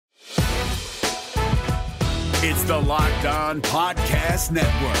It's the Locked On Podcast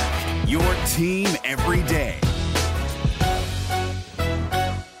Network, your team every day.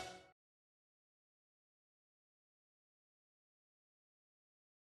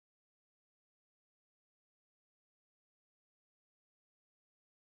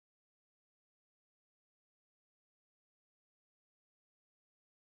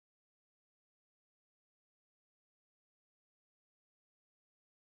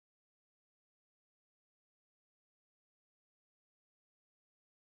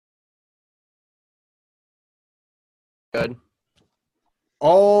 Good.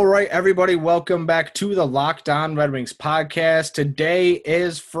 All right, everybody, welcome back to the Locked On Red Wings podcast. Today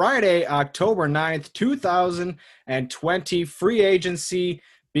is Friday, October 9th, 2020. Free agency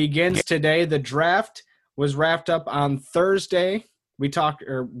begins today. The draft was wrapped up on Thursday.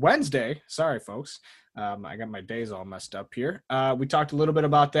 Wednesday. Sorry, folks. I got my days all messed up here. We talked a little bit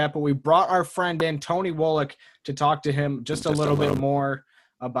about that, but we brought our friend in, Tony Wolak, to talk to him just a little bit more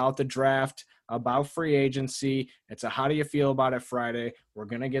about the draft, about free agency. It's a how do you feel about it Friday. We're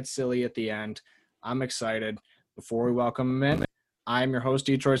going to get silly at the end. I'm excited. Before we welcome him in, I'm your host,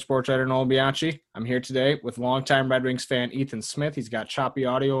 Detroit sports writer Noel Bianchi. I'm here today with longtime Red Wings fan Ethan Smith. He's got choppy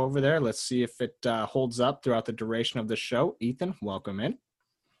audio over there. Let's see if it holds up throughout the duration of the show. Ethan, welcome in.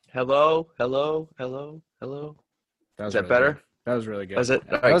 Hello. Is that better? Good. That was really good. Was it?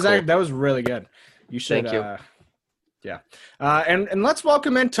 That was really good. You should. Thank you. Yeah. And let's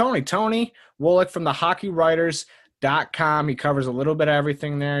welcome in Tony. Tony Wolak from the HockeyWriters.com. He covers a little bit of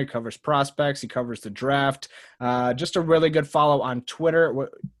everything there. He covers prospects. He covers the draft. Just a really good follow on Twitter.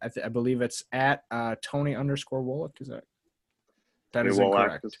 I believe it's at Tony_Wolak. Is that is Wolak.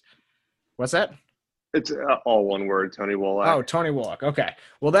 Incorrect. What's that? It's all one word, Tony Wolak. Oh, Tony Wolak. Okay.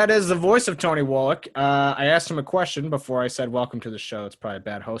 Well, that is the voice of Tony Wolak. I asked him a question before I said welcome to the show. It's probably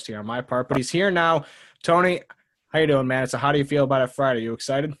bad hosting on my part, but he's here now. Tony, how you doing, man? So how do you feel about it Friday? You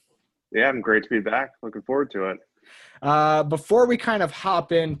excited? Yeah, I'm great to be back. Looking forward to it. Before we kind of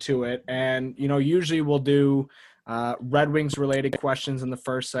hop into it, and, usually we'll do Red Wings-related questions in the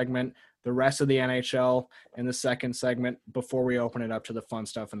first segment, the rest of the NHL in the second segment, before we open it up to the fun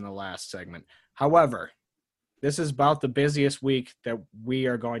stuff in the last segment. However, this is about the busiest week that we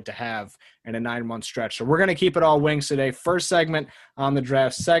are going to have in a 9-month stretch. So we're going to keep it all wings today. First segment on the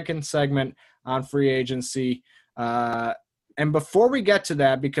draft, second segment on free agency. And before we get to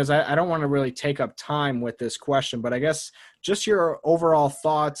that, because I don't want to really take up time with this question, but I guess just your overall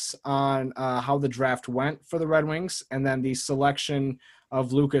thoughts on how the draft went for the Red Wings and then the selection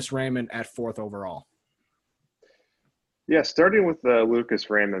of Lucas Raymond at 4th overall. Yeah, starting with the Lucas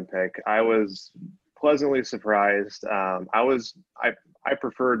Raymond pick, I was pleasantly surprised. I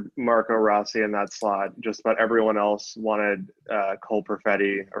preferred Marco Rossi in that slot. Just about everyone else wanted Cole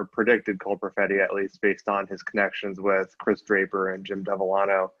Perfetti, or predicted Cole Perfetti at least, based on his connections with Chris Draper and Jim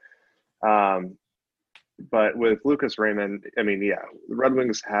Devellano. But with Lucas Raymond, the Red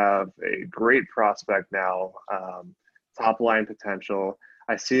Wings have a great prospect now, top line potential.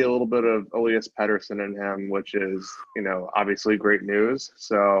 I see a little bit of Elias Pettersson in him, which is, obviously great news.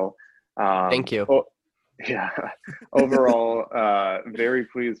 So Thank you. Yeah, overall, very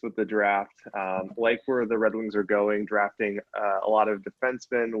pleased with the draft. Like where the Red Wings are going, drafting a lot of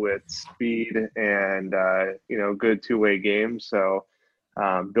defensemen with speed and good two-way games. So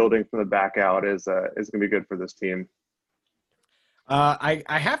building from the back out is going to be good for this team. I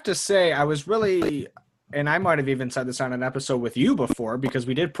have to say, I was really, and I might have even said this on an episode with you before, because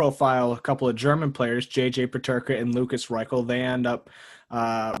we did profile a couple of German players, JJ Peterka and Lucas Reichel. They end up,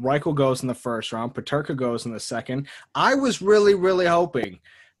 Reichel goes in the first round, Peterka goes in the second. I was really, really hoping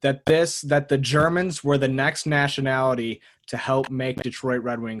that the Germans were the next nationality to help make Detroit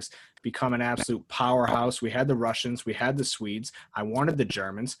Red Wings become an absolute powerhouse. We had the Russians, we had the Swedes. I wanted the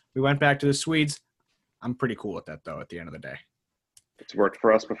Germans. We went back to the Swedes. I'm pretty cool with that, though, at the end of the day. It's worked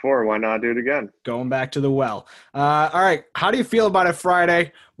for us before. Why not do it again? Going back to the well. All right. How do you feel about it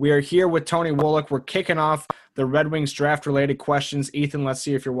Friday? We are here with Tony Wolak. We're kicking off the Red Wings draft-related questions. Ethan, let's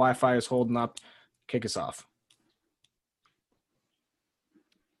see if your Wi-Fi is holding up. Kick us off.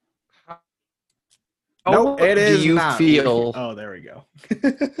 How do you feel? Oh, there we go.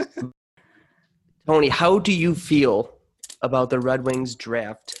 Tony, how do you feel about the Red Wings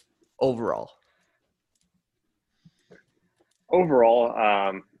draft overall? Overall,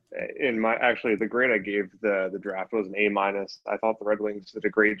 the grade I gave the draft was an A-. I thought the Red Wings did a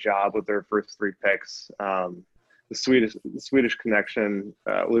great job with their first 3 picks. The Swedish connection,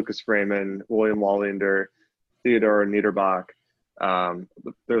 Lucas Raymond, William Wallinder, Theodor Niederbach.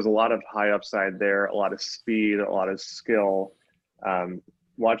 There's a lot of high upside there, a lot of speed, a lot of skill.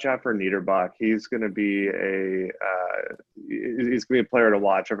 watch out for Niederbach. He's going to be a player to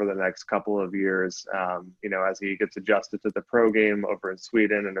watch over the next couple of years. As he gets adjusted to the pro game over in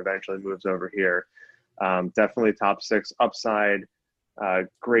Sweden and eventually moves over here. Definitely top 6 upside.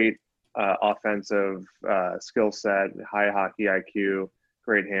 Great offensive skill set, high hockey IQ,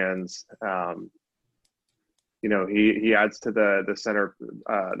 great hands. He adds to the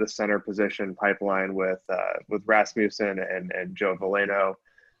center position pipeline with Rasmussen and Joe Veleno.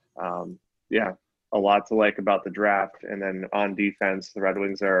 A lot to like about the draft. And then on defense, the Red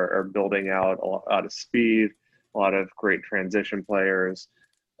Wings are building out a lot of speed, a lot of great transition players.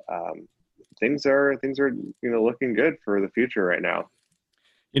 Things are looking good for the future right now.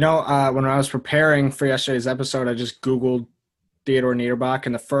 When I was preparing for yesterday's episode, I just Googled Theodor Niederbach,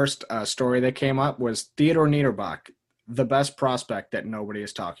 and the first story that came up was Theodor Niederbach, the best prospect that nobody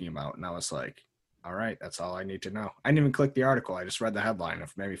is talking about. And I was like, all right, that's all I need to know. I didn't even click the article. I just read the headline. It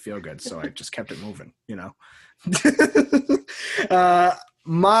made me feel good, so I just kept it moving,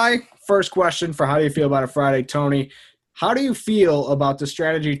 My first question for how do you feel about a Friday, Tony, how do you feel about the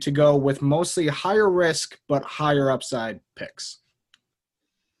strategy to go with mostly higher risk but higher upside picks?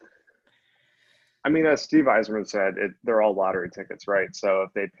 I mean, as Steve Yzerman said, they're all lottery tickets, right? So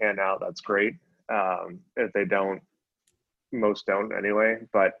if they pan out, that's great. If they don't, most don't anyway.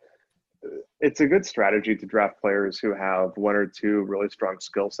 But it's a good strategy to draft players who have 1 or 2 really strong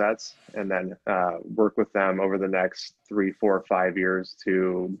skill sets, and then work with them over the next 3, 4, 5 years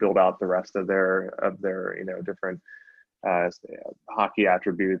to build out the rest of their different hockey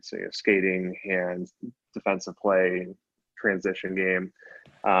attributes, skating, hands, defensive play, transition game.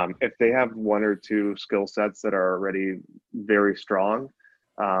 If they have 1 or 2 skill sets that are already very strong,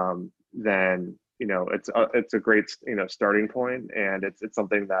 then it's a great starting point, and it's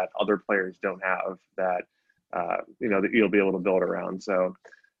something that other players don't have that that you'll be able to build around. So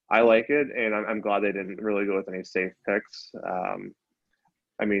I like it, and I'm glad they didn't really go with any safe picks.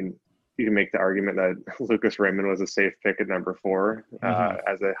 I mean, you can make the argument that Lucas Raymond was a safe pick at number 4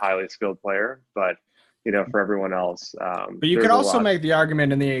 as a highly skilled player, but for everyone else. But you could also make the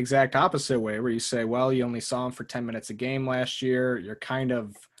argument in the exact opposite way, where you say, well, you only saw him for 10 minutes a game last year. You're kind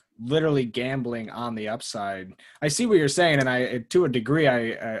of literally gambling on the upside. I see what you're saying, and to a degree, I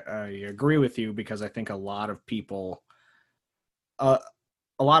agree with you, because I think a lot of people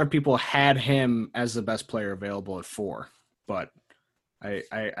had him as the best player available at 4, but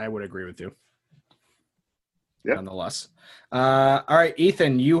I would agree with you. Yep. Nonetheless. All right,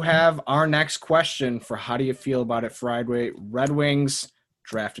 Ethan, you have our next question for how do you feel about it Friday, Red Wings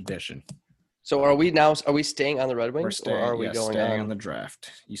draft edition. So are we staying on the Red Wings, or are we going staying on the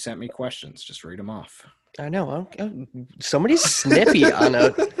draft? You sent me questions. Just read them off. I know. Somebody's snippy on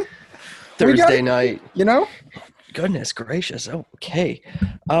a Thursday night. Goodness gracious. Okay.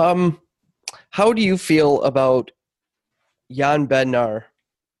 How do you feel about Jan Bednar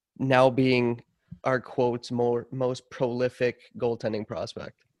now being our quotes most prolific goaltending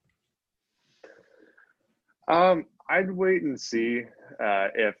prospect? I'd wait and see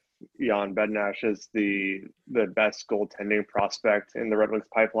if Jan Bednar is the best goaltending prospect in the Red Wings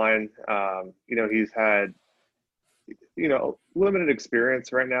pipeline. He's had limited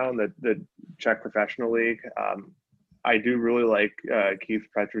experience right now in the Czech Professional League. I do really like Keith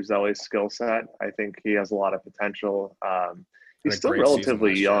Petruzzelli's skill set. I think he has a lot of potential. He's still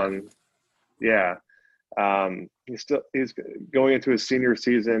relatively young. Yeah. He's going into his senior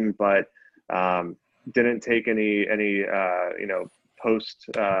season, but didn't take any post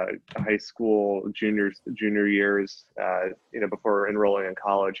high school junior years, before enrolling in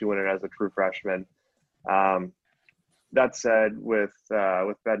college. He went in as a true freshman. That said, with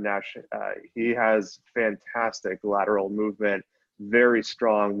Bednar, he has fantastic lateral movement, very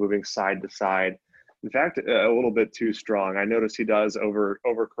strong, moving side to side. In fact, a little bit too strong. I notice he does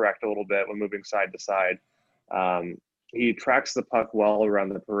overcorrect a little bit when moving side to side. He tracks the puck well around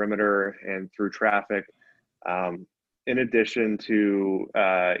the perimeter and through traffic. In addition to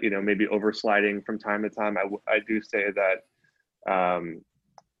maybe oversliding from time to time, I do say that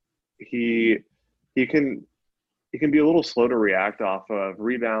he can be a little slow to react off of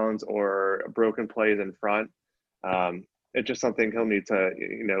rebounds or broken plays in front. It's just something he'll need to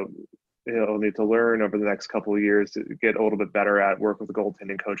learn over the next couple of years to get a little bit better at, work with the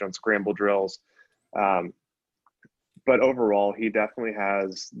goaltending coach on scramble drills. But overall, he definitely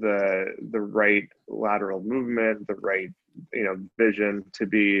has the right lateral movement, the right vision to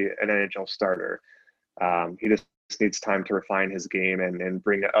be an NHL starter. He just needs time to refine his game and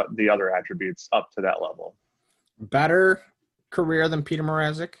bring the other attributes up to that level. Better career than Peter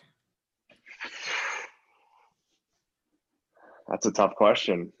Mrazek? That's a tough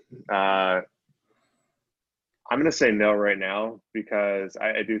question. I'm going to say no right now because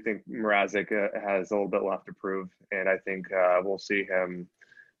I do think Mrazek has a little bit left to prove, and I think we'll see him,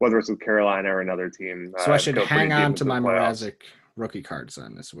 whether it's with Carolina or another team. So I should go pretty hang deep on into to the my playoffs. Mrazek rookie cards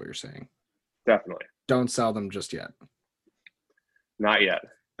then, is what you're saying. Definitely. Don't sell them just yet. Not yet.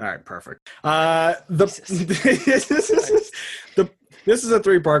 All right, perfect. This is a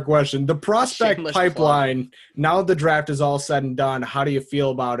three-part question. The prospect Shameless pipeline, now the draft is all said and done, how do you feel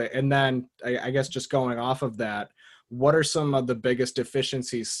about it? And then I guess just going off of that, what are some of the biggest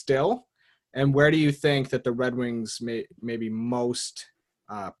deficiencies still? And where do you think that the Red Wings may be most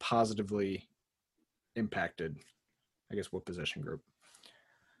positively impacted? I guess what position group?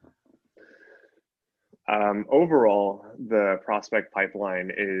 Overall, the prospect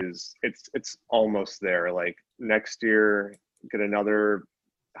pipeline it's almost there. Like next year, get another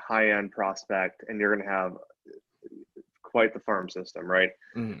high-end prospect, and you're going to have quite the farm system, right?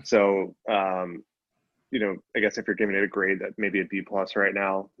 Mm-hmm. So, I guess if you're giving it a grade, that maybe a B+ right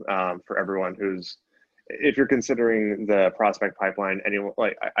now for everyone if you're considering the prospect pipeline, anyone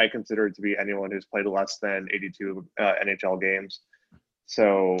like I consider it to be anyone who's played less than 82 NHL games.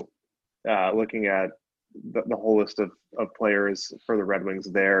 So, looking at the whole list of players for the Red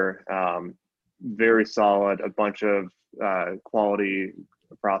Wings there, very solid, a bunch of quality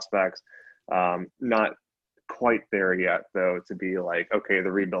prospects. Not quite there yet, though, to be like, okay,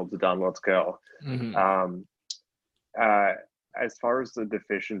 the rebuild's done, let's go. Mm-hmm. As far as the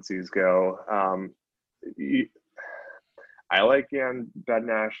deficiencies go, I like Jan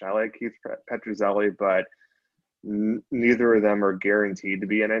Bednar, I like Keith Petruzzelli, but neither of them are guaranteed to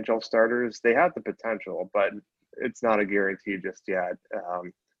be NHL starters. They have the potential, but it's not a guarantee just yet.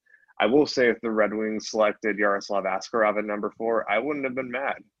 I will say if the Red Wings selected Yaroslav Askarov at number 4, I wouldn't have been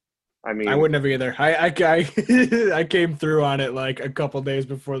mad. I mean, I wouldn't have either. I I came through on it like a couple days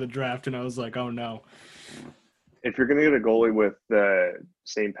before the draft, and I was like, oh no. If you're going to get a goalie with the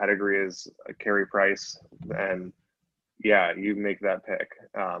same pedigree as Carey Price, then yeah, you make that pick.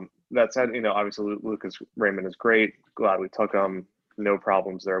 That said, obviously Lucas Raymond is great. Glad we took him. No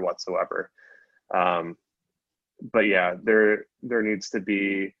problems there whatsoever. But yeah, there needs to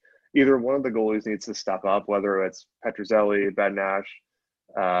be either one of the goalies needs to step up, whether it's Petruzzelli, Bednar,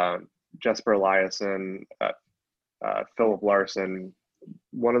 Jesper Eliasson, Philip Larson.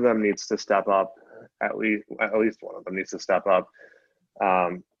 One of them needs to step up. At least one of them needs to step up,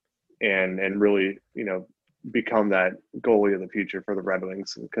 and really, become that goalie of the future for the Red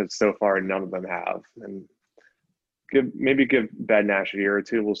Wings, because so far none of them have. And give Bednar a year or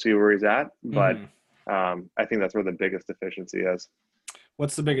two. We'll see where he's at, but I think that's where the biggest deficiency is.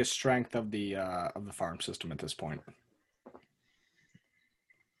 What's the biggest strength of the farm system at this point?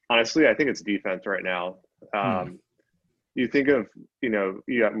 Honestly, I think it's defense right now. You think of, you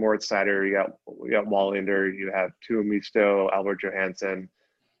got Moritz Seider, you got Wallinder, you have Tuomisto, Albert Johansson.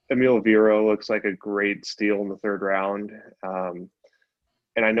 Emil Viro looks like a great steal in the third round. And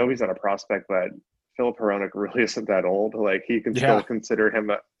I know he's not a prospect, but Philip Hronek really isn't that old. Like, he can still consider him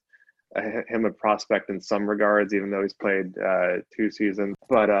a prospect in some regards, even though he's played 2 seasons.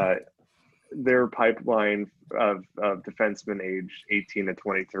 But their pipeline of defensemen aged 18 to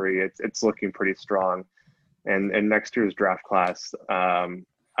 23, it's looking pretty strong. And next year's draft class, I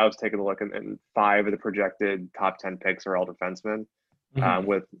was taking a look, and 5 of the projected top 10 picks are all defensemen,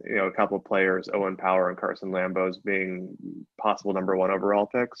 with a couple of players, Owen Power and Carson Lambos, being possible number 1 overall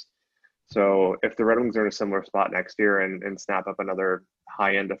picks. So if the Red Wings are in a similar spot next year and snap up another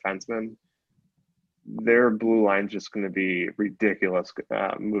high-end defenseman, their blue line's just going to be ridiculous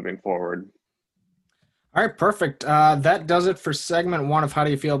moving forward. All right, perfect. That does it for segment 1 of How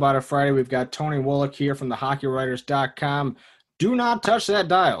Do You Feel About It Friday. We've got Tony Wolak here from thehockeywriters.com. Do not touch that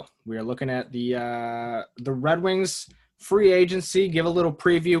dial. We are looking at the Red Wings free agency. Give a little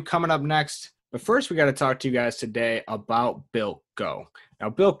preview coming up next. But first, we got to talk to you guys today about Built Go. Now,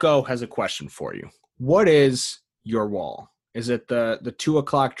 Built Go has a question for you. What is your wall? Is it the 2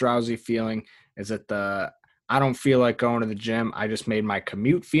 o'clock drowsy feeling? Is it the I don't feel like going to the gym, I just made my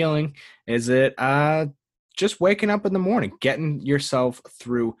commute feeling? Is it just waking up in the morning, getting yourself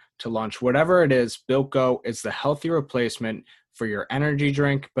through to lunch? Whatever it is, Built Go is the healthy replacement for your energy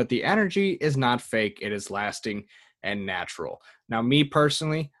drink, but the energy is not fake. It is lasting and natural. Now, me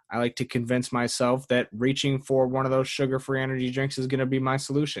personally, I like to convince myself that reaching for one of those sugar-free energy drinks is going to be my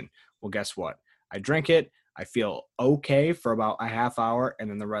solution. Well, guess what? I drink it, I feel okay for about a half hour, and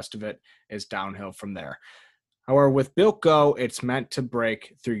then the rest of it is downhill from there. However, with Built Go, it's meant to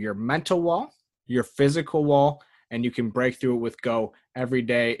break through your mental wall, your physical wall, and you can break through it with Go every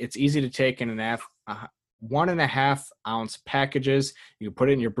day. It's easy to take in 1.5-ounce packages. You can put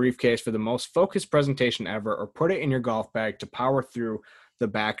it in your briefcase for the most focused presentation ever, or put it in your golf bag to power through the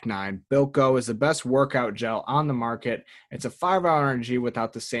back nine. Built Go is the best workout gel on the market. It's a 5-hour energy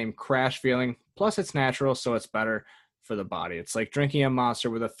without the same crash feeling. Plus, it's natural, so it's better for the body. It's like drinking a Monster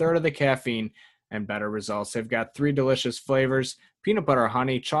with a third of the caffeine and better results. They've got 3 delicious flavors: peanut butter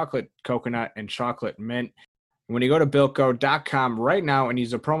honey, chocolate coconut, and chocolate mint. When you go to BuiltGo.com right now and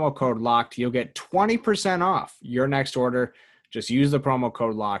use the promo code LOCKED, you'll get 20% off your next order. Just use the promo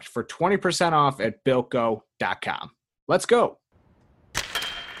code LOCKED for 20% off at BuiltGo.com. Let's go.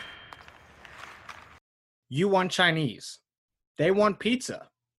 You want Chinese. They want pizza.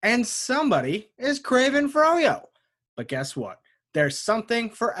 And somebody is craving froyo. But guess what? There's something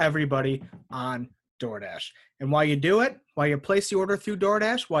for everybody on DoorDash. And while you do it, while you place the order through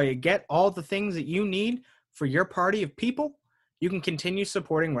DoorDash, while you get all the things that you need for your party of people, you can continue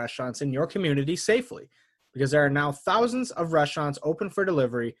supporting restaurants in your community safely, because there are now thousands of restaurants open for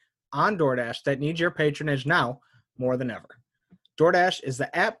delivery on DoorDash that need your patronage now more than ever. DoorDash is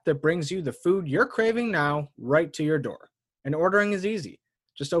the app that brings you the food you're craving now right to your door. And ordering is easy.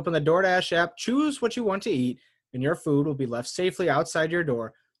 Just open the DoorDash app, choose what you want to eat, and your food will be left safely outside your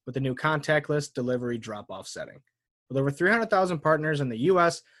door with the new contactless delivery drop-off setting. With over 300,000 partners in the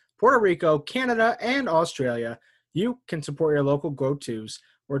U.S., Puerto Rico, Canada, and Australia, you can support your local go-tos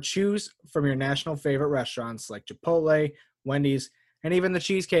or choose from your national favorite restaurants like Chipotle, Wendy's, and even the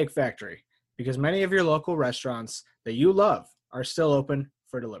Cheesecake Factory, because many of your local restaurants that you love are still open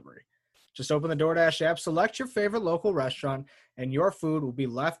for delivery. Just open the DoorDash app, select your favorite local restaurant, and your food will be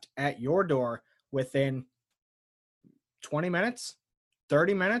left at your door within 20 minutes,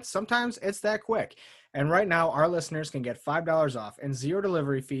 30 minutes. Sometimes it's that quick. And right now, our listeners can get $5 off and 0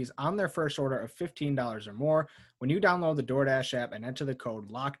 delivery fees on their first order of $15 or more when you download the DoorDash app and enter the code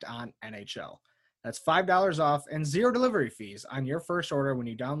LOCKEDONNHL. That's $5 off and 0 delivery fees on your first order when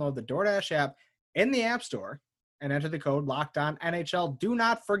you download the DoorDash app in the App Store and enter the code LOCKEDONNHL. Do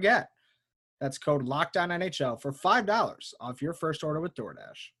not forget, that's code LOCKEDONNHL for $5 off your first order with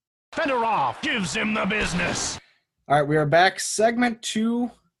DoorDash. Fedorov gives him the business. All right, we are back. Segment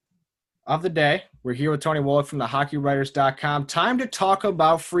 2 of the day. We're here with Tony Wolak from the HockeyWriters.com. Time to talk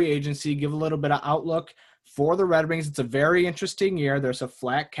about free agency, give a little bit of outlook for the Red Wings. It's a very interesting year. There's a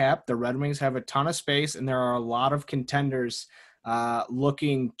flat cap. The Red Wings have a ton of space, and there are a lot of contenders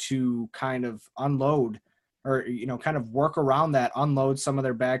looking to kind of unload or, kind of work around that, unload some of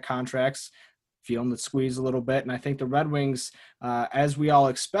their bad contracts, feeling the squeeze a little bit. And I think the Red Wings, as we all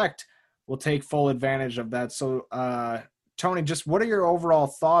expect, will take full advantage of that. So, Tony, just what are your overall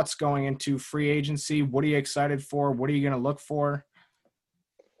thoughts going into free agency? What are you excited for? What are you going to look for?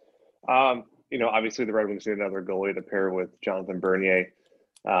 Obviously the Red Wings need another goalie to pair with Jonathan Bernier.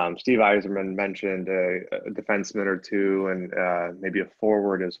 Steve Yzerman mentioned a defenseman or two and maybe a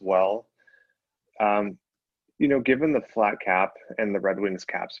forward as well. Given the flat cap and the Red Wings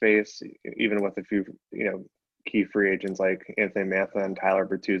cap space, even with a few, key free agents like Anthony Mantha and Tyler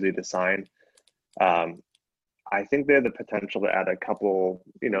Bertuzzi to sign, I think they have the potential to add a couple,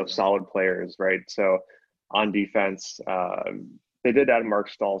 solid players, right? So on defense, they did add Mark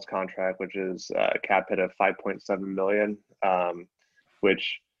Stahl's contract, which is a cap hit of $5.7 million,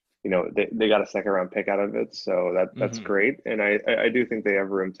 which, they got a second round pick out of it. So that's great. And I do think they have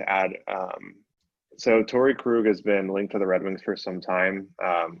room to add. So Torrey Krug has been linked to the Red Wings for some time.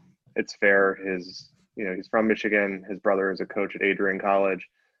 It's fair. He's from Michigan. His brother is a coach at Adrian College.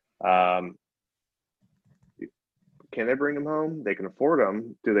 Can they bring him home? They can afford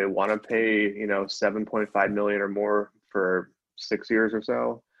him. Do they want to pay, $7.5 million or more for 6 years or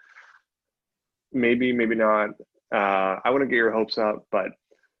so? Maybe, maybe not. I wouldn't get your hopes up, but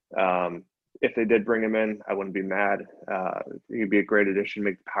if they did bring him in, I wouldn't be mad. He'd be a great addition,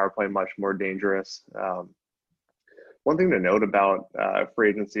 make the power play much more dangerous. One thing to note about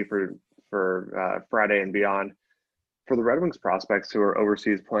free agency for Friday and beyond, for the Red Wings prospects who are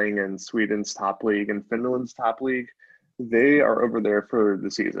overseas playing in Sweden's top league and Finland's top league, they are over there for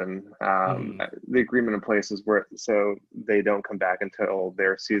the season. The agreement in place is where so they don't come back until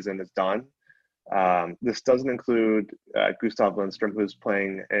their season is done. This doesn't include Gustav Lindstrom, who's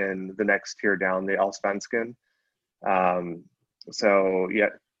playing in the next tier down, the Allsvenskan. But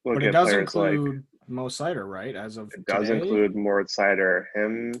it does include Mo Seider, right? As of it does include Moritz Seider,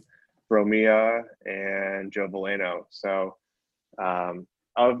 him, Romeo, and Joe Veleno. So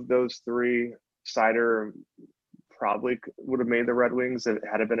of those three, Seider probably would have made the Red Wings if it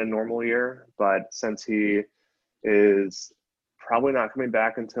had been a normal year. But since he is probably not coming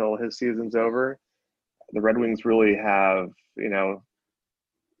back until his season's over, the Red Wings really have,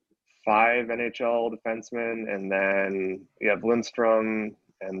 5 NHL defensemen, and then you have Lindstrom,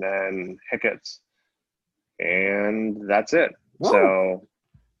 and then Hickett's, and that's it. Whoa. So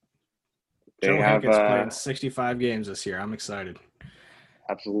Joe Hickett's played 65 games this year. I'm excited.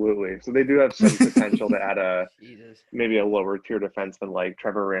 Absolutely. So they do have some potential to add maybe a lower tier defenseman like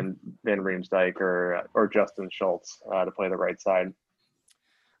Trevor Van Riemsdyk or Justin Schultz to play the right side.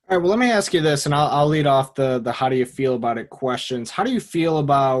 All right, well, let me ask you this, and I'll lead off the how do you feel about it questions. How do you feel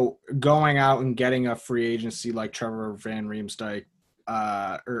about going out and getting a free agency like Trevor Van Riemsdyk,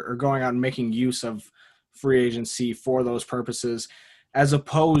 or going out and making use of free agency for those purposes, as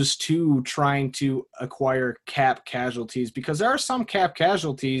opposed to trying to acquire cap casualties? Because there are some cap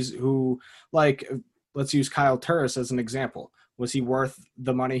casualties who, like, let's use Kyle Turris as an example. Was he worth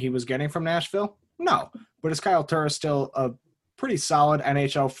the money he was getting from Nashville? No. But is Kyle Turris still a pretty solid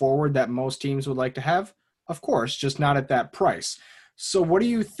NHL forward that most teams would like to have? Of course, just not at that price. So what do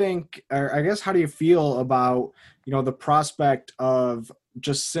you think, or I guess how do you feel about, the prospect of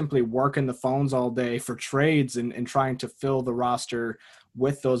just simply working the phones all day for trades and trying to fill the roster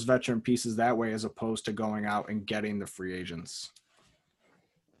with those veteran pieces that way, as opposed to going out and getting the free agents?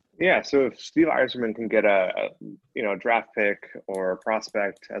 Yeah, so if Steve Yzerman can get a draft pick or a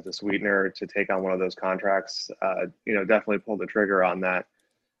prospect as a sweetener to take on one of those contracts, definitely pull the trigger on that.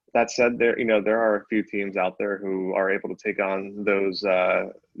 That said, there are a few teams out there who are able to take on those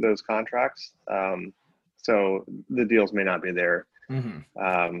contracts. So the deals may not be there.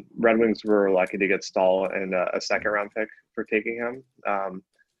 Mm-hmm. Red Wings were lucky to get Stahl and a second round pick for taking him.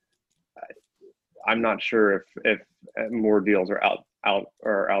 I'm not sure if more deals are out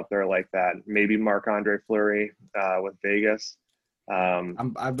there like that. Maybe Marc-Andre Fleury with Vegas.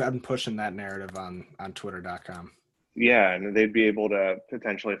 I've been pushing that narrative on Twitter.com. Yeah, and they'd be able to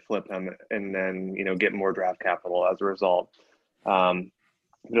potentially flip him and then get more draft capital as a result.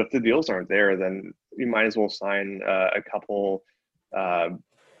 But if the deals aren't there, then you might as well sign a couple,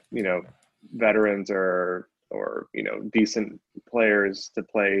 veterans or decent players to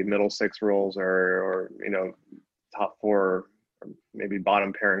play middle six roles or top four, or maybe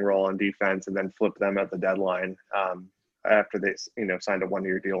bottom pairing role on defense, and then flip them at the deadline after they signed a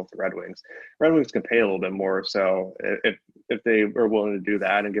 1-year deal with the Red Wings. Red Wings can pay a little bit more, so if they are willing to do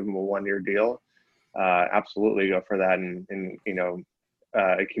that and give them a 1-year deal, absolutely go for that and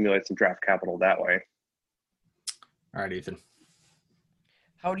accumulate some draft capital that way. All right, Ethan.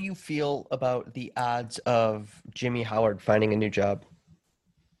 How do you feel about the odds of Jimmy Howard finding a new job?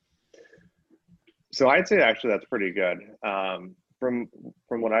 So I'd say actually that's pretty good. From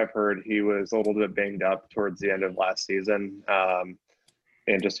what I've heard, he was a little bit banged up towards the end of last season,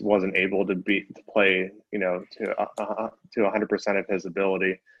 and just wasn't able to play to 100% of his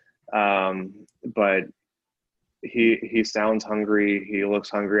ability. But he sounds hungry. He looks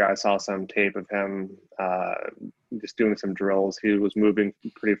hungry. I saw some tape of him just doing some drills. He was moving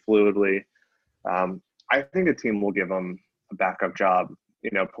pretty fluidly. I think a team will give him a backup job.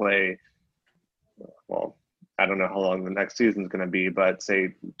 Play. Well, I don't know how long the next season is going to be, but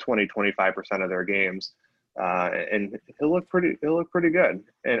say 20-25% of their games, and he'll look pretty good.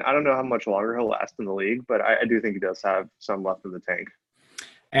 And I don't know how much longer he'll last in the league, but I do think he does have some left in the tank.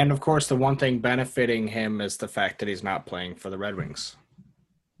 And of course, the one thing benefiting him is the fact that he's not playing for the Red Wings.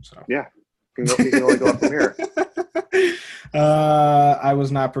 So yeah, he can only go up from here. I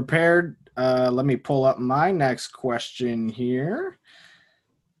was not prepared. Let me pull up my next question here.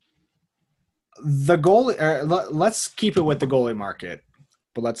 The goalie. Let's keep it with the goalie market,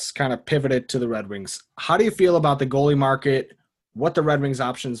 but let's kind of pivot it to the Red Wings. How do you feel about the goalie market? What the Red Wings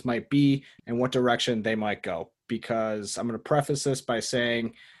options might be, and what direction they might go? Because I'm going to preface this by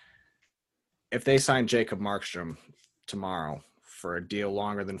saying, if they sign Jacob Markstrom tomorrow for a deal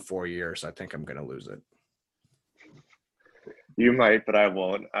longer than 4 years, I think I'm going to lose it. You might, but I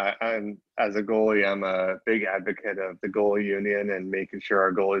won't. I'm as a goalie, I'm a big advocate of the goalie union and making sure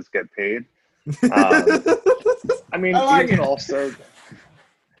our goalies get paid. I mean, like he's an all-star. He's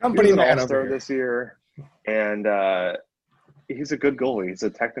an all-star this year, and he's a good goalie. He's a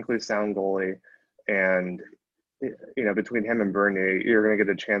technically sound goalie, and between him and Bernier, you're going to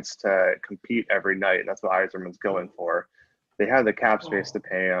get a chance to compete every night, and that's what Yzerman's going for. They have the cap space to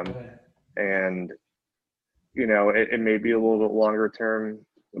pay him, and it may be a little bit longer term,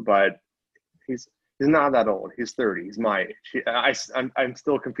 but he's not that old. He's 30. He's my age. I'm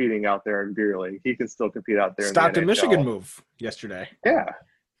still competing out there in beer league. He can still compete out there. Stopped in a Michigan move yesterday. Yeah,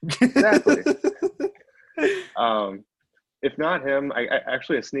 exactly. If not him, I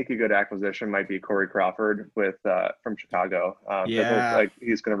actually a sneaky good acquisition might be Corey Crawford from Chicago. Yeah, like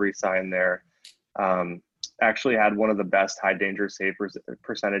he's going to re-sign there. actually had one of the best high danger save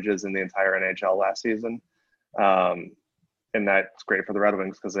percentages in the entire NHL last season. And that's great for the Red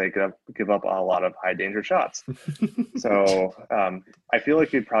Wings because they give up a lot of high danger shots. So I feel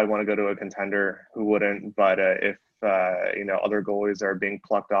like you'd probably want to go to a contender who wouldn't, but if other goalies are being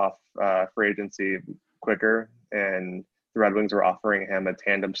plucked off free agency quicker and the Red Wings are offering him a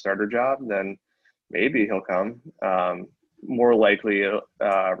tandem starter job, then maybe he'll come. More likely,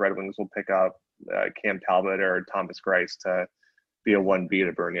 Red Wings will pick up Cam Talbot or Thomas Greiss to be a 1B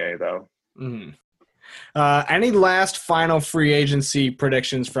to Bernier, though. Mm-hmm. Any last final free agency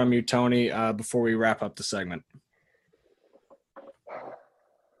predictions from you, Tony, before we wrap up the segment?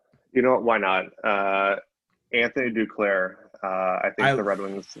 You know what? Why not? Anthony Duclair. I think the Red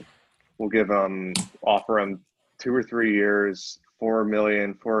Wings will offer him 2 or 3 years, $4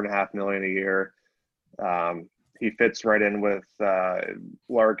 million, $4.5 million a year. He fits right in with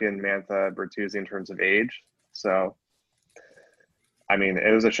Larkin, Mantha, Bertuzzi in terms of age. So, I mean,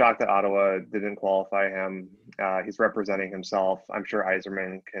 it was a shock that Ottawa didn't qualify him. He's representing himself. I'm sure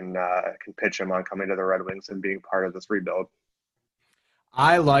Yzerman can pitch him on coming to the Red Wings and being part of this rebuild.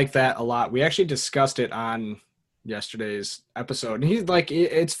 I like that a lot. We actually discussed it on yesterday's episode. And he's like,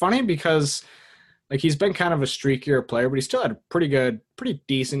 it's funny because like he's been kind of a streakier player, but he still had a pretty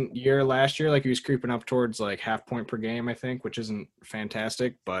decent year last year. Like he was creeping up towards like half point per game, I think, which isn't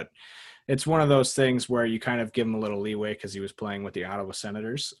fantastic, but it's one of those things where you kind of give him a little leeway because he was playing with the Ottawa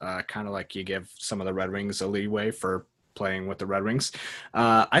Senators, kind of like you give some of the Red Wings a leeway for playing with the Red Wings.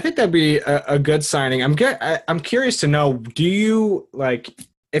 I think that'd be a good signing. I'm curious to know, do you, like,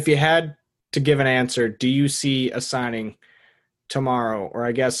 if you had to give an answer, do you see a signing tomorrow, or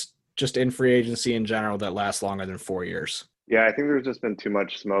I guess just in free agency in general, that lasts longer than 4 years? Yeah, I think there's just been too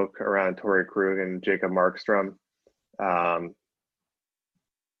much smoke around Torrey Krug and Jacob Markstrom.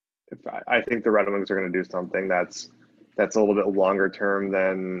 I think the Red Wings are going to do something that's a little bit longer term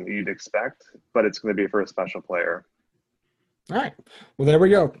than you'd expect, but it's going to be for a special player. All right. Well, there we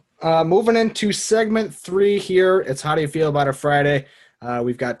go. Moving into segment 3 here. It's How Do You Feel About a Friday?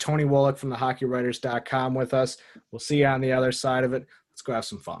 We've got Tony Wolak from thehockeywriters.com with us. We'll see you on the other side of it. Let's go have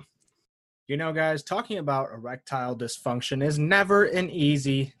some fun. You know, guys, talking about erectile dysfunction is never an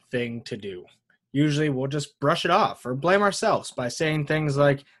easy thing to do. Usually we'll just brush it off or blame ourselves by saying things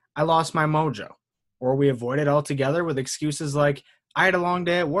like, I lost my mojo, or we avoid it altogether with excuses like, I had a long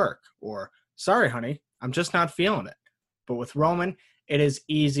day at work, or sorry, honey, I'm just not feeling it. But with Roman, it is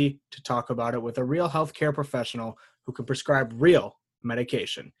easy to talk about it with a real healthcare professional who can prescribe real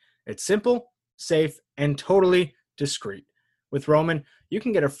medication. It's simple, safe, and totally discreet. With Roman, you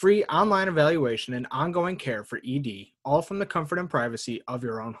can get a free online evaluation and ongoing care for ED, all from the comfort and privacy of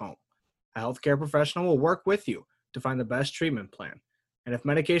your own home. A healthcare professional will work with you to find the best treatment plan. And if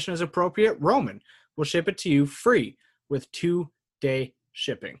medication is appropriate, Roman will ship it to you free with 2-day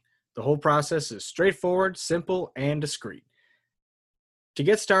shipping. The whole process is straightforward, simple, and discreet. To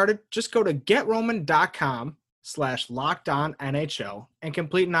get started, just go to getroman.com/lockedonnhl and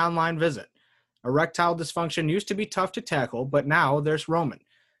complete an online visit. Erectile dysfunction used to be tough to tackle, but now there's Roman.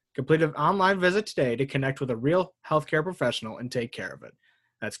 Complete an online visit today to connect with a real healthcare professional and take care of it.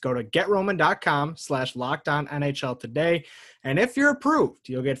 That's go to getroman.com/lockedonnhl today. And if you're approved,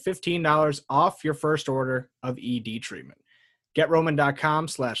 you'll get $15 off your first order of ED treatment.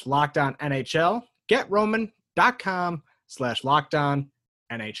 GetRoman.com/lockedonnhl.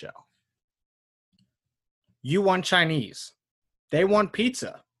 GetRoman.com/lockedonnhl. You want Chinese. They want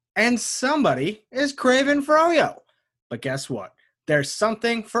pizza. And somebody is craving froyo. But guess what? There's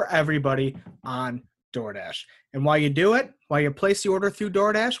something for everybody on DoorDash. And while you do it, while you place the order through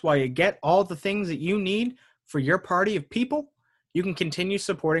DoorDash, while you get all the things that you need for your party of people, you can continue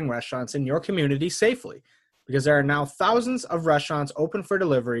supporting restaurants in your community safely, because there are now thousands of restaurants open for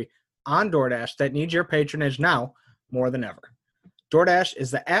delivery on DoorDash that need your patronage now more than ever. DoorDash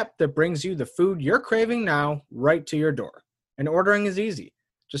is the app that brings you the food you're craving now right to your door. And ordering is easy.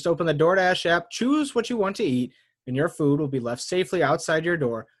 Just open the DoorDash app, choose what you want to eat, and your food will be left safely outside your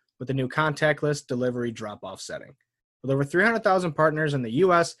door with the new contactless delivery drop-off setting. With over 300,000 partners in the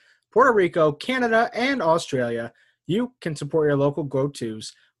U.S., Puerto Rico, Canada, and Australia, you can support your local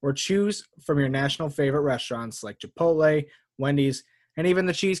go-tos or choose from your national favorite restaurants like Chipotle, Wendy's, and even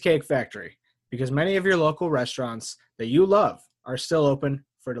the Cheesecake Factory, because many of your local restaurants that you love are still open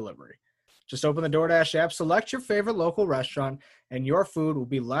for delivery. Just open the DoorDash app, select your favorite local restaurant, and your food will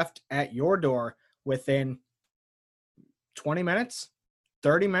be left at your door within 20 minutes,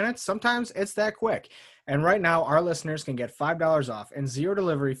 30 minutes. Sometimes it's that quick. And right now, our listeners can get $5 off and zero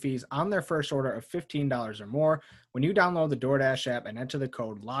delivery fees on their first order of $15 or more when you download the DoorDash app and enter the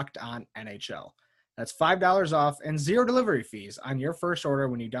code LOCKEDONNHL. That's $5 off and 0 delivery fees on your first order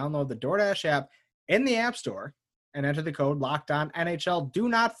when you download the DoorDash app in the App Store and enter the code LOCKEDONNHL. Do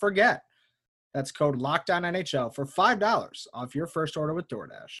not forget, that's code LOCKEDONNHL for $5 off your first order with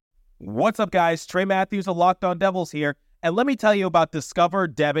DoorDash. What's up, guys? Trey Matthews of Locked On Devils here, and let me tell you about Discover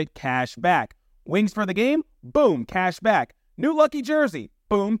Debit Cash Back. Wings for the game? Boom, cash back. New lucky jersey?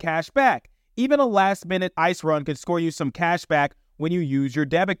 Boom, cash back. Even a last-minute ice run could score you some cash back when you use your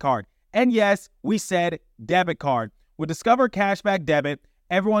debit card. And yes, we said debit card. With Discover Cashback Debit,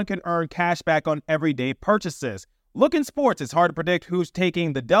 everyone can earn cash back on everyday purchases. Look, in sports, it's hard to predict who's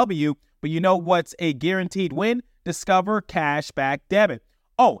taking the W, but you know what's a guaranteed win? Discover Cashback Debit.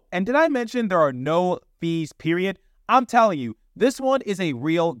 Oh, and did I mention there are no fees, period? I'm telling you, this one is a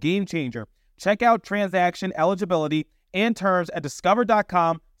real game changer. Check out transaction eligibility and terms at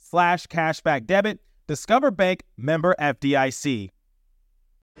discover.com/cashbackdebit. Discover Bank, member FDIC.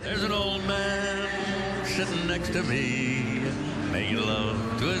 There's an old man sitting next to me, making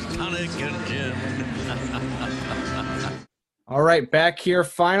love to his tonic and gin. All right, back here,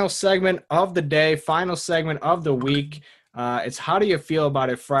 final segment of the day, final segment of the week. It's How Do You Feel About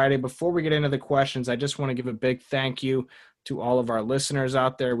It Friday. Before we get into the questions, I just want to give a big thank you to all of our listeners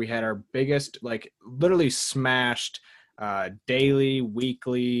out there. We had our biggest, literally smashed daily,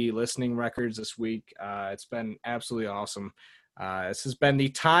 weekly listening records this week. It's been absolutely awesome. This has been the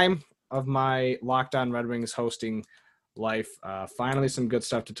time of my Locked On Red Wings hosting life. Finally, some good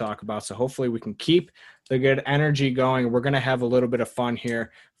stuff to talk about. So hopefully we can keep the good energy going. We're going to have a little bit of fun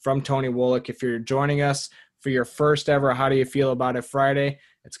here from Tony Wolak. If you're joining us for your first ever How Do You Feel About It Friday,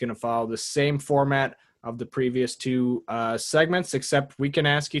 it's going to follow the same format of the previous two segments, except we can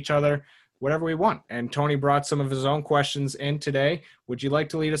ask each other whatever we want. And Tony brought some of his own questions in today. Would you like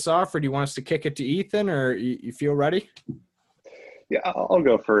to lead us off, or do you want us to kick it to Ethan, or you feel ready? Yeah, I'll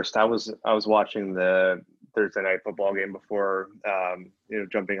go first. I was watching the Thursday night football game before,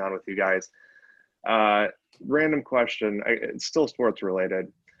 jumping on with you guys. Random question. It's still sports related.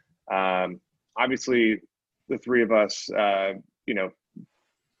 Obviously, the three of us,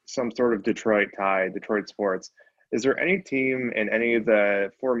 some sort of Detroit tie, Detroit sports. Is there any team in any of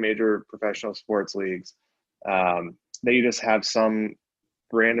the 4 major professional sports leagues that you just have some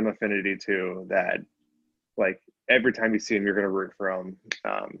random affinity to that, every time you see them, you're going to root for them?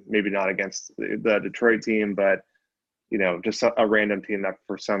 Maybe not against the Detroit team, but, just a random team that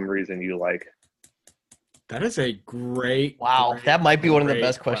for some reason you like. That is a great. Wow, great, that might be one of the great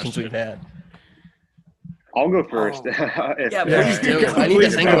best questions we've had. I'll go first. Yeah, please do. I need to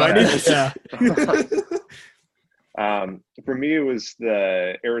think about this. Yeah. For me, it was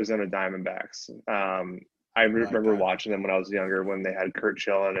the Arizona Diamondbacks. I remember watching them when I was younger, when they had Kurt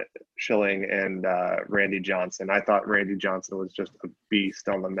Schilling and Randy Johnson. I thought Randy Johnson was just a beast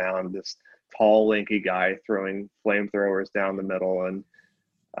on the mound, this tall, lanky guy throwing flamethrowers down the middle. And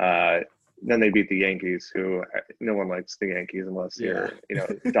then they beat the Yankees, who no one likes the Yankees unless you're, a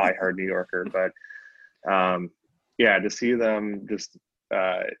diehard New Yorker. But to see them just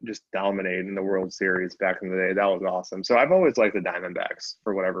dominate in the World Series back in the day, that was awesome. So I've always liked the Diamondbacks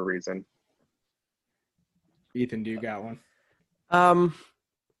for whatever reason. Ethan, do you got one?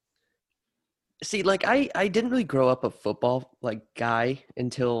 See, I didn't really grow up a football guy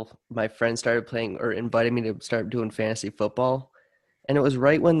until my friends started playing or invited me to start doing fantasy football. And it was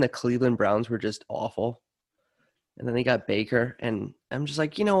right when the Cleveland Browns were just awful. And then they got Baker, and I'm just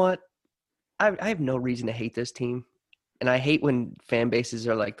like, you know what? I have no reason to hate this team. And I hate when fan bases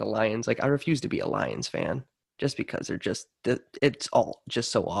are like the Lions. I refuse to be a Lions fan just because it's all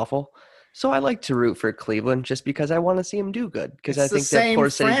just so awful. So I like to root for Cleveland just because I want to see them do good, because I think that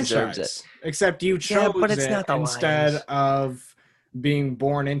Port City deserves it. Except you chose but it's it not the instead Lions. of being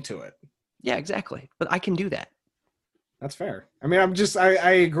born into it. Yeah, exactly. But I can do that. That's fair. I mean,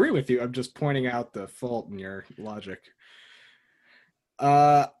 I agree with you. I'm just pointing out the fault in your logic.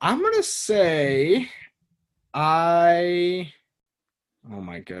 I'm going to say oh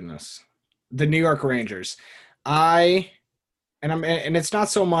my goodness. The New York Rangers. And it's not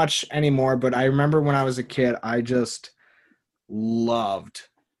so much anymore, but I remember when I was a kid, I just loved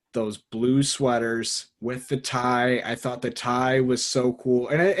those blue sweaters with the tie. I thought the tie was so cool.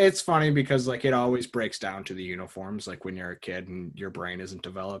 And it's funny because it always breaks down to the uniforms, when you're a kid and your brain isn't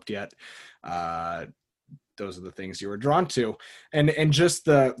developed yet. Those are the things you were drawn to. And just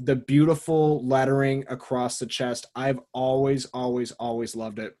the beautiful lettering across the chest. I've always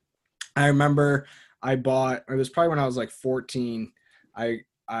loved it. I remember it was probably when I was 14.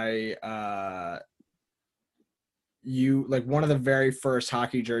 One of the very first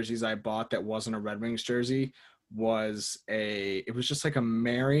hockey jerseys I bought that wasn't a Red Wings jersey it was just like a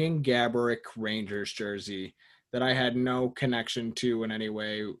Marion Gaborik Rangers jersey that I had no connection to in any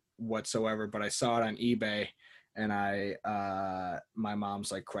way whatsoever, but I saw it on eBay, and my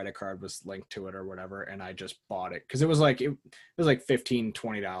mom's like credit card was linked to it or whatever, and I just bought it because it was like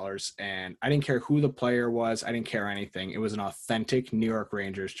 $15-$20, and I didn't care who the player was. I didn't care anything. It was an authentic New York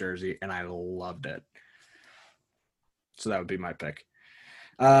Rangers jersey, and I loved it. So that would be my pick.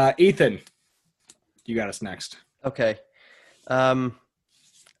 Ethan, you got us next. Okay.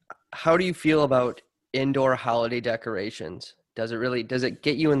 How do you feel about indoor holiday decorations? Does it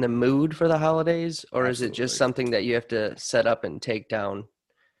get you in the mood for the holidays, or Absolutely. Is it just something that you have to set up and take down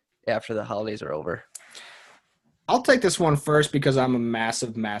after the holidays are over? I'll take this one first because I'm a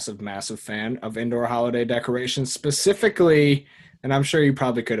massive, massive, massive fan of indoor holiday decorations, specifically, and I'm sure you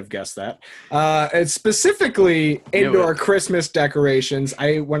probably could have guessed that. It's specifically indoor Christmas decorations.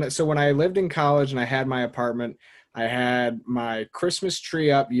 When I lived in college and I had my apartment, I had my Christmas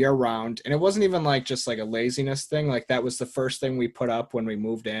tree up year round, and it wasn't even like just like a laziness thing. Like that was the first thing we put up when we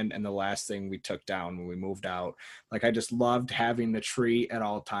moved in and the last thing we took down when we moved out. Like I just loved having the tree at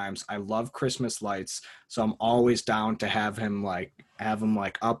all times. I love Christmas lights, so I'm always down to have them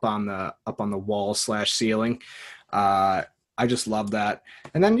up on the wall / ceiling. I just love that.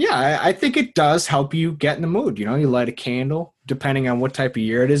 And then, I think it does help you get in the mood. You know, you light a candle, depending on what type of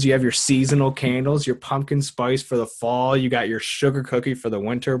year it is. You have your seasonal candles, your pumpkin spice for the fall. You got your sugar cookie for the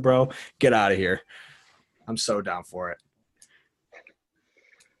winter, bro. Get out of here. I'm so down for it.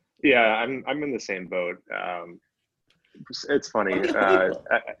 Yeah, I'm in the same boat. It's funny.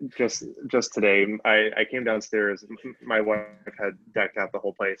 Just today, I came downstairs. My wife had decked out the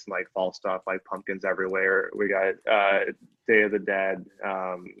whole place in like fall stuff, like pumpkins everywhere. We got Day of the Dead,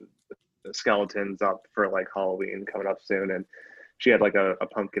 skeletons up for like Halloween coming up soon, and she had like a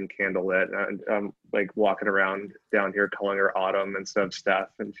pumpkin candle lit, and I'm like walking around down here calling her Autumn instead of Steph,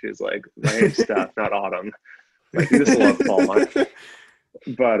 and she's like, "My name's Steph, not Autumn." Like, you just love fall month.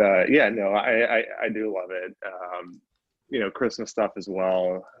 But I do love it. Christmas stuff as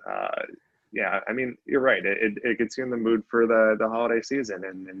well. I mean, you're right. It gets you in the mood for the holiday season,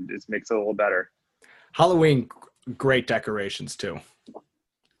 and it makes it a little better. Halloween, great decorations too.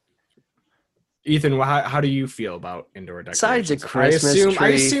 Ethan, how do you feel about indoor decorations? Besides a Christmas tree, I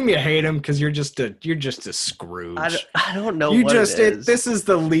assume you hate them because you're just a Scrooge. I don't know. This is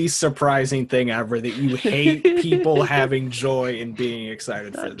the least surprising thing ever, that you hate people having joy and being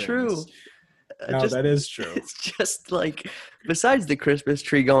excited for things. True. No, that is true. It's just like, besides the Christmas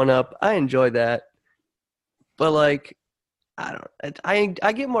tree going up, I enjoy that. But like,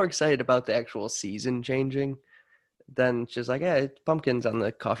 I get more excited about the actual season changing than just like, it's pumpkins on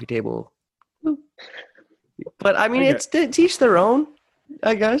the coffee table. But I mean, it's each their own,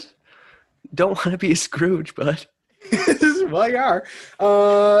 I guess. Don't want to be a Scrooge, but well, you are.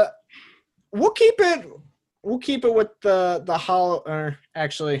 We'll keep it with the hollow.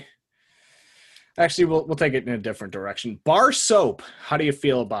 Actually, we'll take it in a different direction. Bar soap. How do you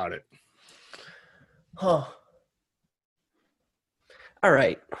feel about it? Huh. All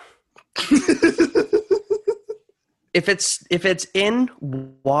right. If it's in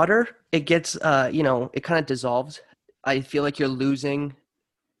water, it gets it kind of dissolves. I feel like you're losing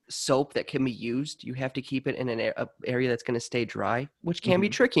soap that can be used. You have to keep it in an area that's going to stay dry, which can be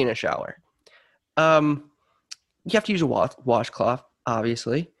tricky in a shower. You have to use a washcloth,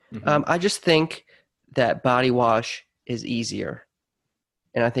 obviously. I just think that body wash is easier,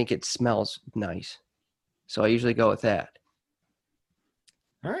 and I think it smells nice. So I usually go with that.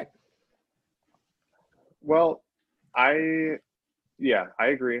 All right. Well, I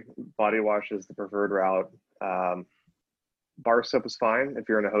agree. Body wash is the preferred route. Bar soap is fine if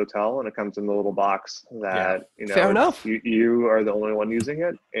you're in a hotel and it comes in the little box that, fair enough. You are the only one using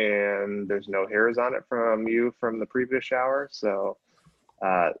it, and there's no hairs on it from the previous shower. So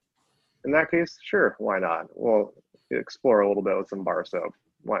in that case, sure, why not? We'll explore a little bit with some bar soap.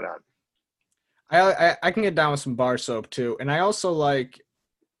 Why not? I can get down with some bar soap too. And I also like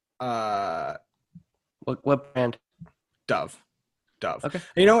what brand? Dove. Okay.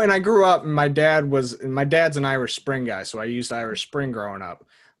 And I grew up, and my dad's an Irish Spring guy, so I used Irish Spring growing up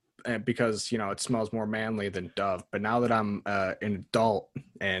because, it smells more manly than Dove. But now that I'm an adult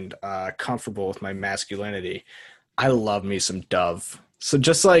and comfortable with my masculinity, I love me some Dove. So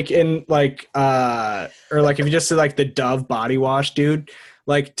just like if you just say like the Dove body wash, dude,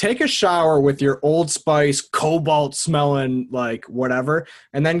 like take a shower with your Old Spice cobalt smelling like whatever,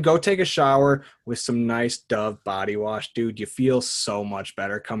 and then go take a shower with some nice Dove body wash, dude. You feel so much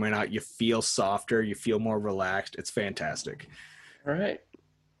better coming out. You feel softer. You feel more relaxed. It's fantastic. All right.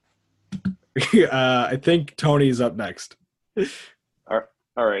 I think Tony's up next.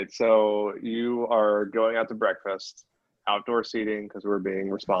 All right. So you are going out to breakfast, outdoor seating because we're being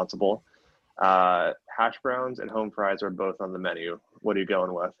responsible. Hash browns and home fries are both on the menu. What are you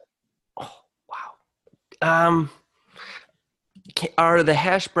going with? Oh, wow. Are the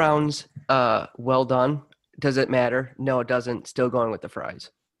hash browns well done? Does it matter? No, it doesn't. Still going with the fries.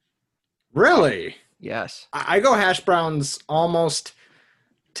 Really? Yes. I go hash browns almost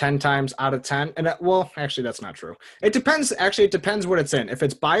 10 times out of 10. And well, actually, that's not true. It depends. Actually, it depends what it's in. If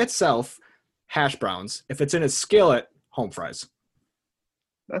it's by itself, hash browns. If it's in a skillet, home fries.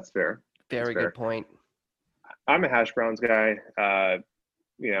 That's fair. Very good point. I'm a hash browns guy.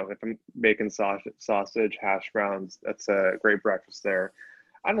 If I'm making sausage, hash browns, that's a great breakfast there.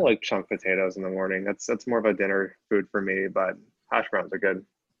 I don't like chunk potatoes in the morning. That's more of a dinner food for me, but hash browns are good.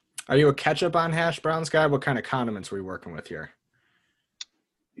 Are you a ketchup on hash browns guy? What kind of condiments are we working with here?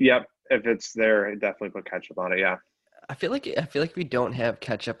 Yep. If it's there, I definitely put ketchup on it. Yeah. I feel like if you don't have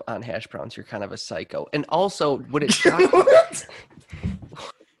ketchup on hash browns, you're kind of a psycho. And also, would it shock you?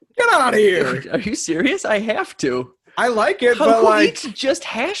 Get out of here. Are you serious? I have to. I like it, Who but eats just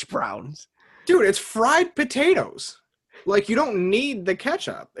hash browns? dude, it's fried potatoes. Like, you don't need the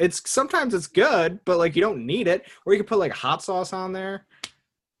ketchup. Sometimes it's good, but you don't need it. Or you can put hot sauce on there.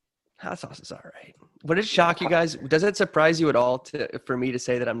 Hot sauce is all right. Would it shock you guys? Does it surprise you at all for me to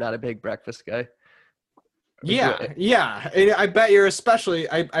say that I'm not a big breakfast guy? Yeah. And I bet you're especially.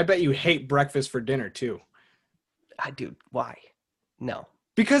 I bet you hate breakfast for dinner too. Dude, why? No.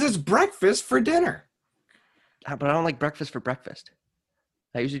 Because it's breakfast for dinner. But I don't like breakfast for breakfast.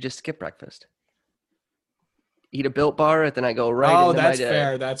 I usually just skip breakfast. Eat a Built Bar, and then I go right into my day.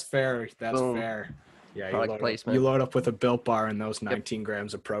 Fair. That's fair. Boom. Fair. Yeah, Placement. You load up with a Built Bar and those 19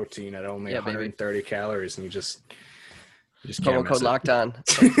 grams of protein at only 130 calories, and you just promo code locked on.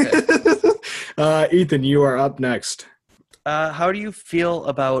 Okay. Ethan, you are up next. How do you feel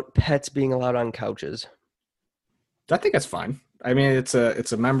about pets being allowed on couches? I think that's fine. I mean, it's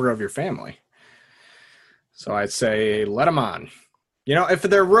a member of your family, so I'd say let them on. If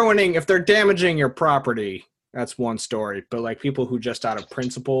they're damaging your property, that's one story. But people who just out of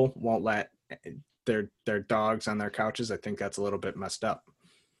principle won't let their dogs on their couches, I think that's a little bit messed up.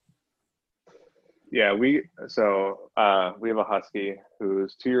 Yeah, we have a husky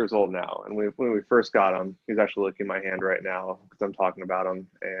who's 2 years old now, and when we first got him, he's actually licking my hand right now because I'm talking about him,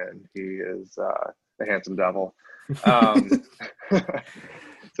 and he is a handsome devil.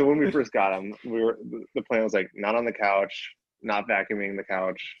 So when we first got him, the plan was not on the couch, not vacuuming the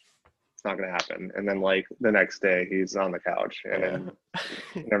couch. It's not going to happen. And then the next day he's on the couch and then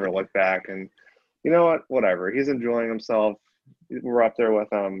never looked back. And you know what? Whatever. He's enjoying himself. We're up there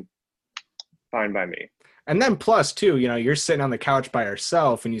with him. Fine by me. And then plus too, you're sitting on the couch by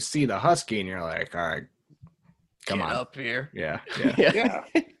yourself and you see the husky and you're like, all right, come on up here. Yeah. Yeah.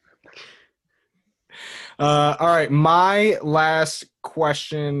 All right. My last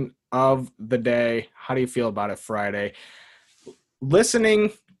question of the day. How do you feel about it Friday?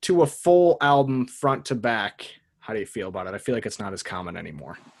 Listening to a full album front to back. How do you feel about it? I feel like it's not as common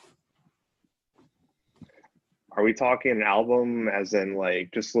anymore. Are we talking an album as in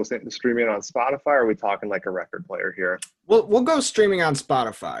just listening to streaming on Spotify? Or are we talking a record player here? We'll go streaming on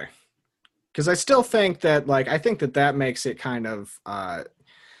Spotify. Because I still think that I think that makes it kind of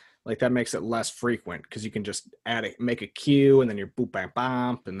that makes it less frequent because you can just make a cue and then you're boop bam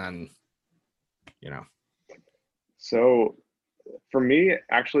bump and then So for me,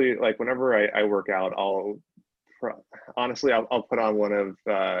 actually, whenever I work out, I'll put on one of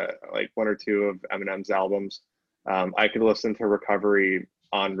one or two of Eminem's albums. I could listen to Recovery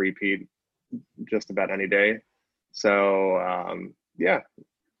on repeat just about any day. So yeah,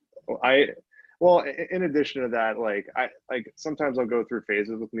 in addition to that, I sometimes I'll go through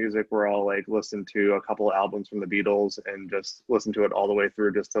phases with music where I'll listen to a couple of albums from the Beatles and just listen to it all the way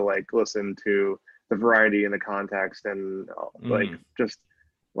through just to listen to the variety and the context and just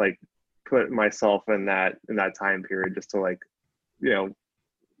put myself in that time period just to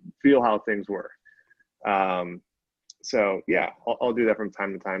feel how things were. So yeah, I'll do that from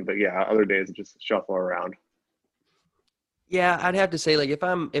time to time, but yeah, other days just shuffle around. Yeah, I'd have to say if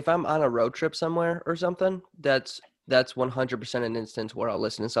I'm on a road trip somewhere or something, that's 100% an instance where I'll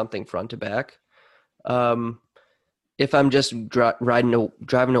listen to something front to back. If I'm just driving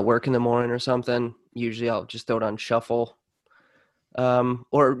to work in the morning or something, usually I'll just throw it on shuffle.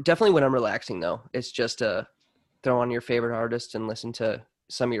 Or definitely when I'm relaxing though, it's just to throw on your favorite artist and listen to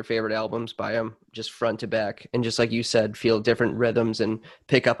some of your favorite albums by them just front to back. And just like you said, feel different rhythms and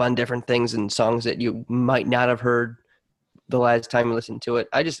pick up on different things and songs that you might not have heard the last time I listened to it.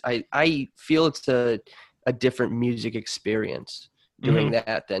 I feel it's a different music experience doing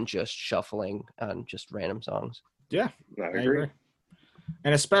that than just shuffling on just random songs. Yeah, I agree.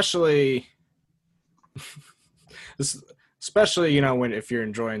 And especially when if you're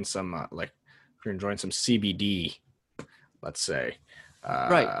enjoying some CBD, let's say,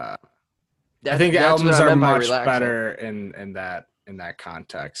 Right. I think the albums are much better in that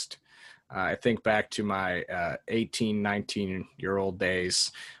context. I think back to my 18, 19-year-old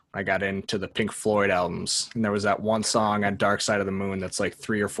days when I got into the Pink Floyd albums, and there was that one song on Dark Side of the Moon that's like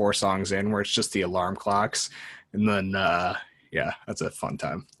 3 or 4 songs in where it's just the alarm clocks. And then, that's a fun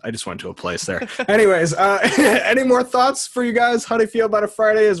time. I just went to a place there. Anyways, any more thoughts for you guys? How do you feel about a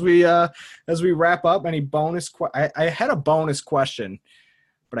Friday as we wrap up? Any bonus? I had a bonus question,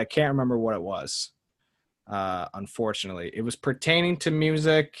 but I can't remember what it was. Unfortunately, it was pertaining to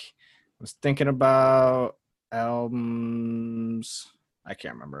music. I was thinking about albums. I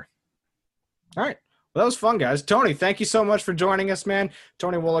can't remember. All right. Well, that was fun, guys. Tony, thank you so much for joining us, man.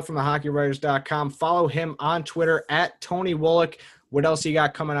 Tony Wolak from thehockeywriters.com. Follow him on Twitter at Tony Wolak. What else you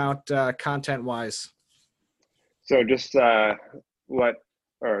got coming out content-wise? So just put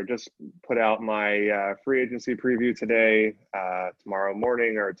out my free agency preview today, tomorrow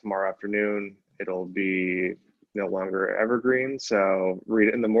morning or tomorrow afternoon. It'll be no longer evergreen, so read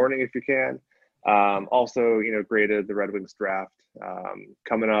it in the morning if you can. Also, graded the Red Wings draft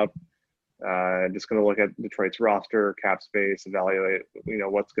coming up. Just going to look at Detroit's roster, cap space, evaluate,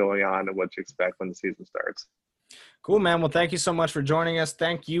 what's going on and what to expect when the season starts. Cool, man. Well, thank you so much for joining us.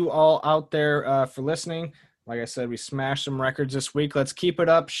 Thank you all out there for listening. Like I said, we smashed some records this week. Let's keep it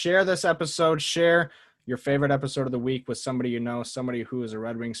up. Share this episode. Share your favorite episode of the week with somebody somebody who is a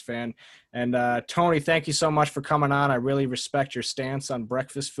Red Wings fan. And Tony, thank you so much for coming on. I really respect your stance on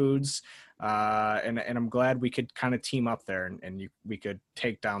breakfast foods. And I'm glad we could kind of team up there and we could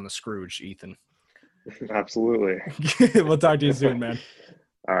take down the Scrooge, Ethan. Absolutely. We'll talk to you soon, man.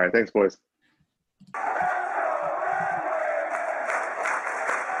 All right. Thanks, boys.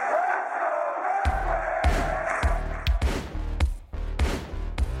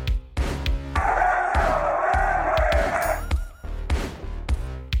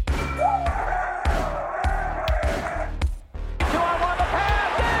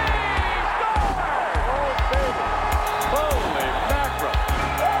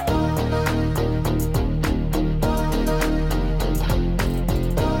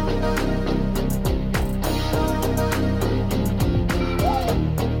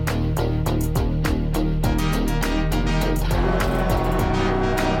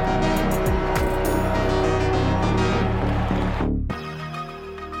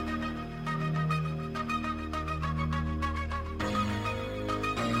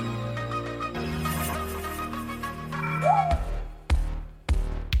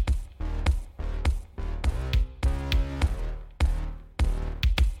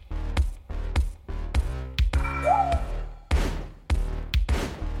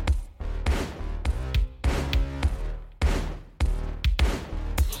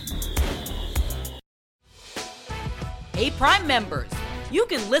 Hey, Prime members, you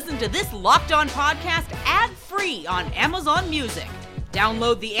can listen to this Locked On podcast ad-free on Amazon Music.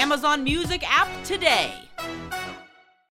 Download the Amazon Music app today.